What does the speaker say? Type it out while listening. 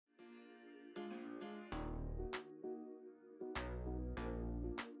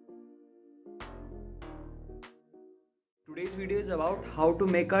Today's video is about how to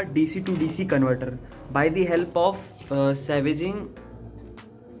make a DC to DC converter by the help of salvaging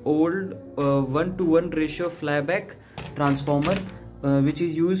old 1:1 ratio flyback transformer which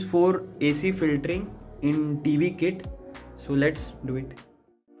is used for AC filtering in TV kit. So let's do it.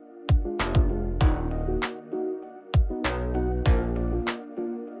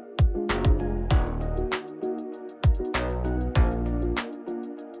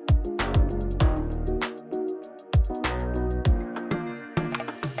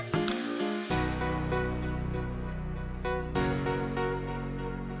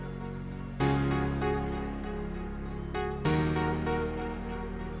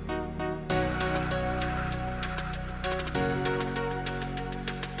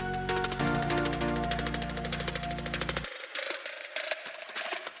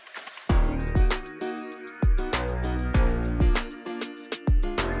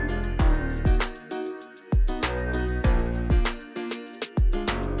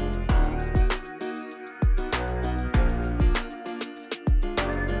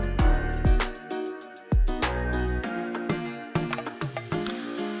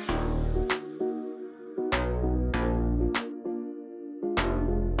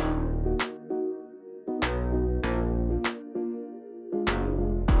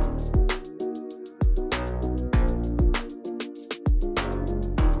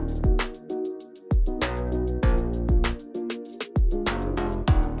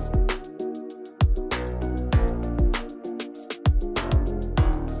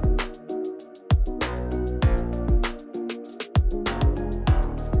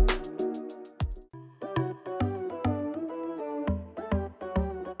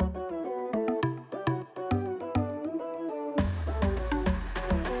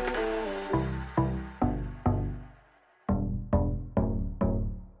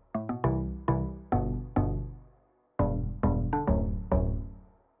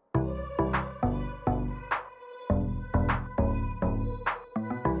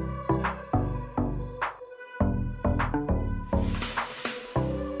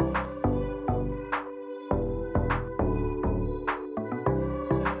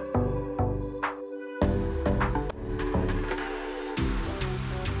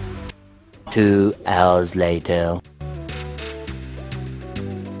 Two hours later.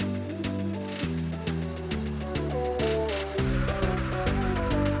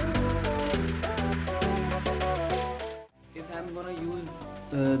 If I'm gonna use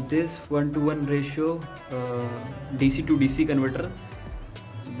this 1:1 ratio DC to DC converter,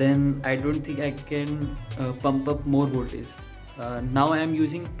 then I don't think I can pump up more voltage. Now I am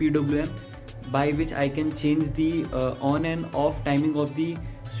using PWM, by which I can change the on and off timing of the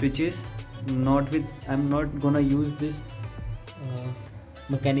switches. I'm not gonna use this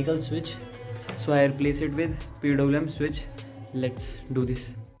mechanical switch, so I replace it with PWM switch. Let's do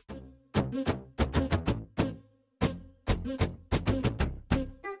this.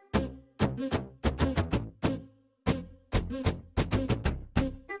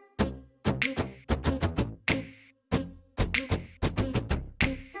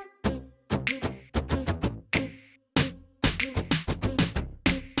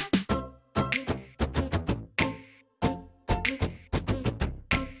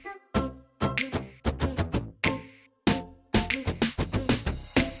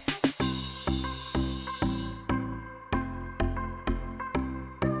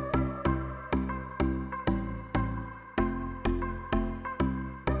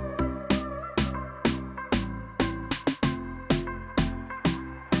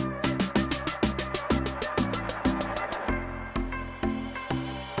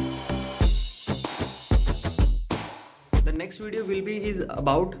 The next video is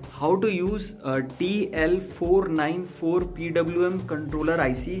about how to use a TL494 PWM controller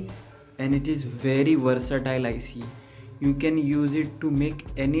IC, and it is very versatile IC. You can use it to make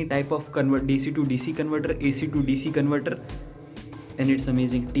any type of DC to DC converter, AC to DC converter, and it's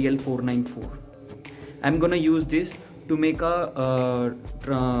amazing. TL494. I'm gonna use this to make a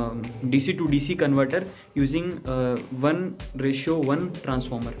DC to DC converter using 1:1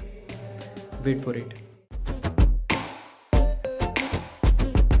 transformer. Wait for it.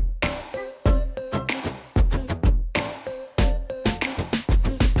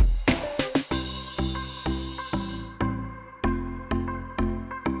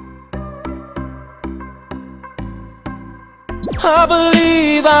 I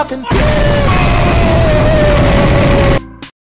believe I can